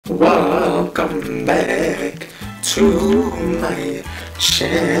Welcome back to my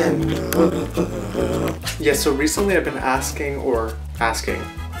channel. Yeah, so recently I've been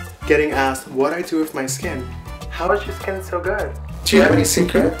getting asked what I do with my skin. How is your skin so good? Do you have any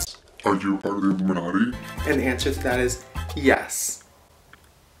secrets? Are you part of the Illuminati? And the answer to that is yes.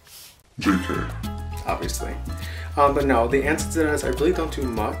 JK. Obviously. But no, the answer to that is I really don't do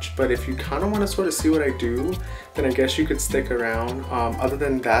much, but if you kind of want to sort of see what I do, then I guess you could stick around. Other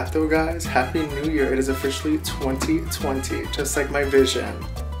than that though, guys, Happy New Year. It is officially 2020, just like my vision.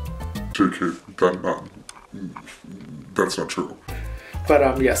 JK, that's not true.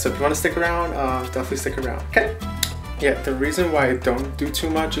 But yeah, so if you want to stick around, definitely stick around, okay? Yeah, the reason why I don't do too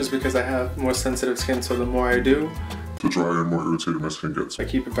much is because I have more sensitive skin, so the more I do, the drier and more irritated my skin gets. I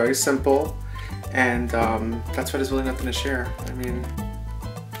keep it very simple, and that's why there's really nothing to share. I mean,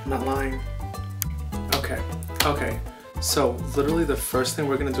 I'm not lying. Okay, so literally the first thing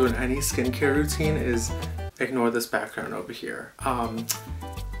we're gonna do in any skincare routine is ignore this background over here.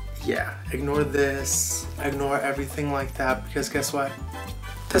 Yeah, ignore this, ignore everything like that, because guess what?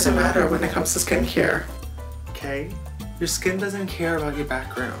 Doesn't matter when it comes to skincare, okay? Your skin doesn't care about your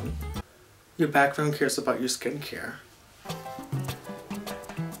background. Your background cares about your skincare.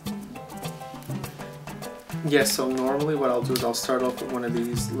 Yeah, so normally what I'll do is I'll start off with one of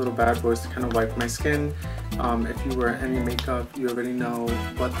these little bad boys to kind of wipe my skin. If you wear any makeup, you already know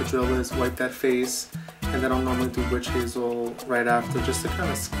what the drill is. Wipe that face, and then I'll normally do witch hazel right after, just to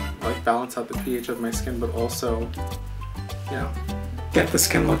kind of like balance out the pH of my skin, but also, you know, get the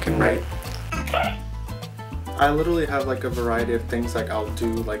skin looking right. I literally have like a variety of things like I'll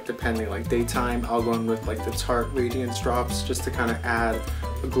do, like depending, like daytime I'll go in with like the Tarte Radiance drops just to kind of add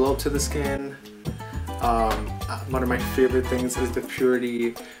a glow to the skin. One of my favorite things is the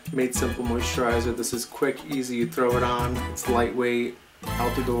Purity Made Simple Moisturizer. This is quick, easy, you throw it on, it's lightweight,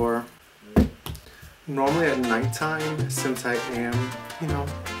 out the door. Normally at nighttime, since I am, you know,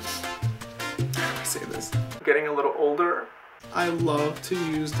 how do I say this? Getting a little older, I love to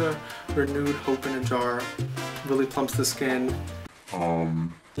use the Renewed Hope in a Jar. Really plumps the skin.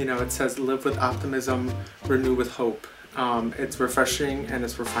 You know, it says live with optimism, renew with hope. It's refreshing and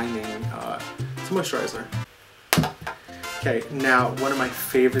it's refining. It's a moisturizer. Okay, now one of my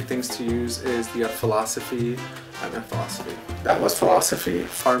favorite things to use is the Philosophy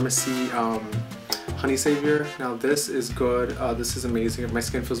Pharmacy Honey Savior. Now this is good. This is amazing. If my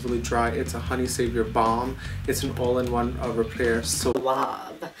skin feels really dry, it's a Honey Savior Balm. It's an all-in-one repair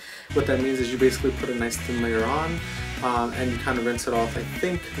swab. What that means is you basically put a nice thin layer on, and you kind of rinse it off. I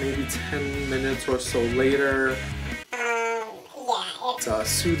think maybe 10 minutes or so later. It's a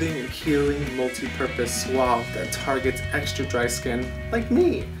soothing and healing multi-purpose swab that targets extra dry skin like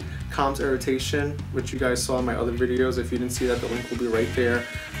me. Calms irritation, which you guys saw in my other videos. If you didn't see that, the link will be right there,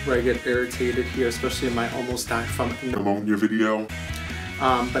 where I get irritated here, especially in my almost died from pneumonia video.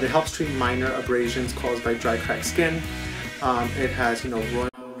 But it helps treat minor abrasions caused by dry, cracked skin. It has, you know,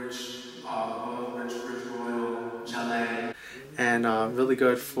 royal gelée, and really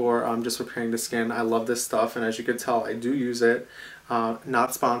good for just repairing the skin. I love this stuff, and as you can tell, I do use it.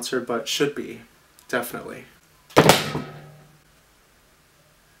 Not sponsored, but should be, definitely.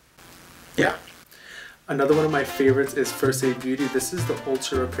 Yeah. Another one of my favorites is First Aid Beauty. This is the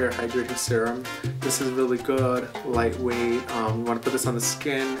Ultra Repair Hydrating Serum. This is really good, lightweight. You want to put this on the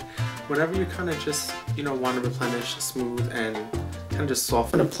skin whenever you kind of just, you know, want to replenish, smooth, and kind of just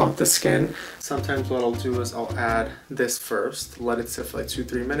soften and plump the skin. Sometimes what I'll do is I'll add this first, let it sit for like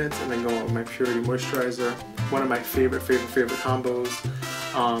 2-3 minutes, and then go on with my Purity Moisturizer. One of my favorite combos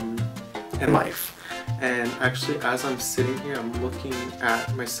in life. And actually, as I'm sitting here, I'm looking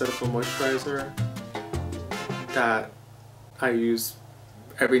at my Cetaphil moisturizer that I use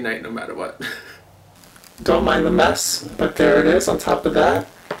every night, no matter what. Don't mind the mess, but there it is on top of that.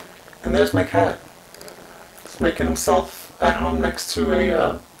 And there's my cat. He's making himself at home next to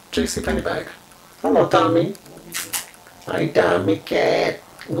a JCPenney bag. Hello, Tommy. Hi, Tommy cat.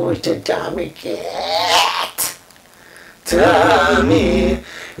 Where's the Tommy cat? Tommy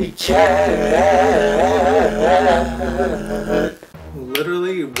cat.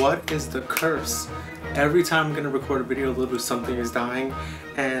 Literally, what is the curse? Every time I'm gonna record a video, literally something is dying,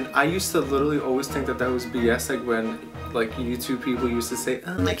 and I used to literally always think that that was BS, like when like YouTube people used to say,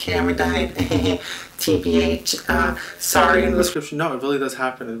 oh, my camera died, TBH, sorry in the description. No, it really does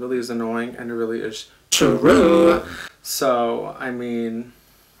happen. It really is annoying, and it really is true. So, I mean,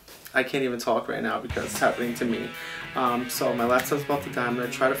 I can't even talk right now because it's happening to me. So my laptop's about to die. I'm gonna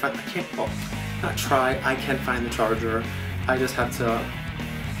try to find, I can't find the charger. I just have to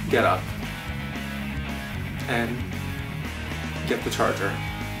get up and get the charger.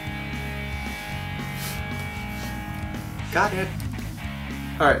 Got it.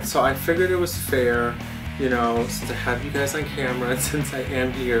 Alright, so I figured it was fair, you know, since I have you guys on camera and since I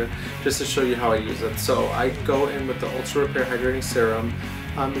am here, just to show you how I use it. So I go in with the Ultra Repair Hydrating Serum.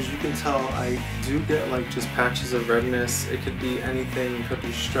 As you can tell, I do get like just patches of redness. It could be anything, it could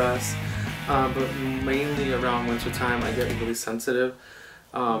be stress, but mainly around winter time I get really sensitive,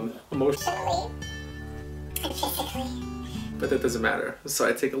 emotionally and physically. But that doesn't matter. So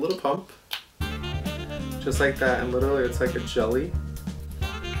I take a little pump, just like that, and literally it's like a jelly,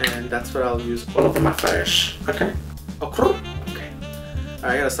 and that's what I'll use all over my face. Okay. Okay.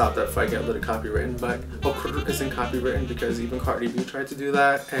 I gotta stop that before I get a little copywritten, but isn't copywritten because even Cardi B tried to do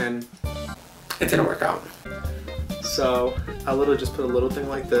that and it didn't work out. So I literally just put a little thing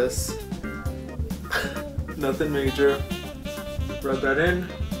like this, nothing major, rub that in,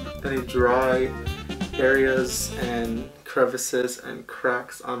 any dry areas and crevices and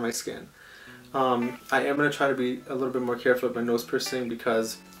cracks on my skin. I am going to try to be a little bit more careful with my nose piercing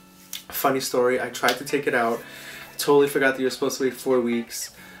because, funny story, I tried to take it out. Totally forgot that you're supposed to wait 4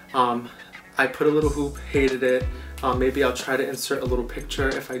 weeks. I put a little hoop, hated it. Maybe I'll try to insert a little picture.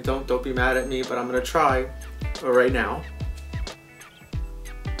 If I don't be mad at me, but I'm gonna try right now.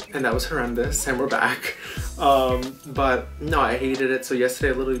 And that was horrendous, and we're back. But no, I hated it. So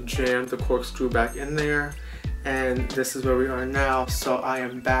yesterday I literally jammed the corkscrew back in there, and this is where we are now. So I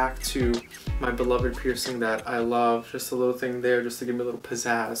am back to my beloved piercing that I love. Just a little thing there just to give me a little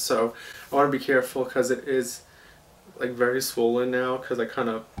pizzazz. So I want to be careful because it is like very swollen now because I kind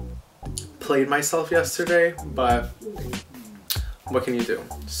of played myself yesterday, but what can you do?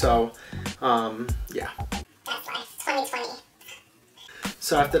 So yeah, that's life. 2020.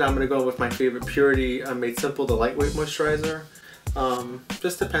 So after that I'm gonna go with my favorite Purity Made Simple, the lightweight moisturizer.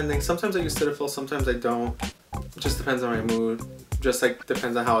 Just depending, sometimes I use cetaphil, sometimes I don't. Just depends on my mood. Just like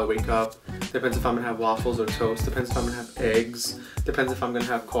depends on how I wake up. Depends if I'm gonna have waffles or toast. Depends if I'm gonna have eggs. Depends if I'm gonna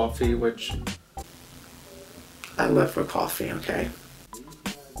have coffee, which I live for coffee, okay?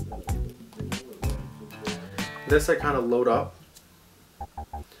 This I kind of load up.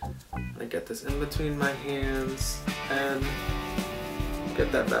 I get this in between my hands and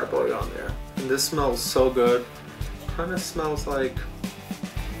get that bad boy on there. And this smells so good. Kind of smells like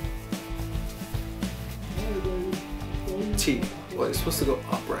tea. Well, it's supposed to go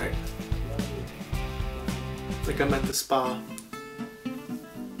up, right? Like I'm at the spa.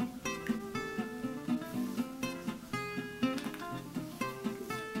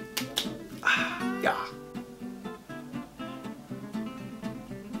 Yeah.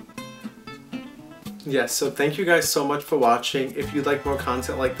 Yes, so thank you guys so much for watching. If you'd like more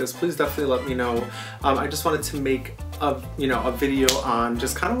content like this, please definitely let me know. I just wanted to make a video on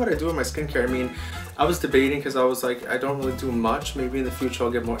just kind of what I do with my skincare. I mean, I was debating because I was like, I don't really do much. Maybe in the future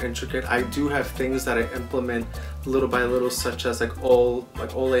I'll get more intricate. I do have things that I implement little by little, such as like Ole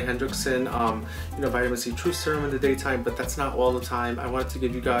Hendrickson, vitamin C True Serum in the daytime, but that's not all the time. I wanted to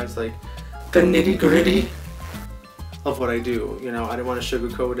give you guys like the nitty-gritty of what I do. I didn't want to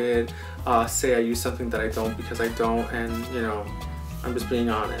sugarcoat it, say I use something that I don't because I don't, and I'm just being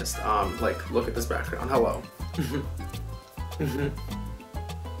honest. Like, look at this background. Hello.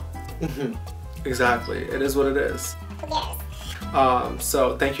 Exactly. It is what it is.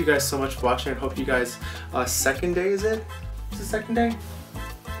 So thank you guys so much for watching. I hope you guys, second day, is it? Is it second day?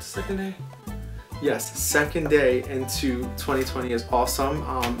 Second day? Yes, second day into 2020 is awesome.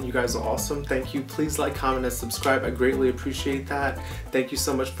 You guys are awesome. Thank you. Please like, comment, and subscribe. I greatly appreciate that. Thank you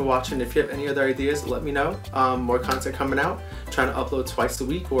so much for watching. If you have any other ideas, let me know. More content coming out. Trying to upload twice a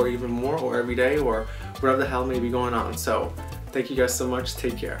week or even more, or every day, or whatever the hell may be going on. So thank you guys so much.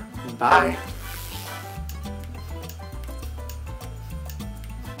 Take care. Bye.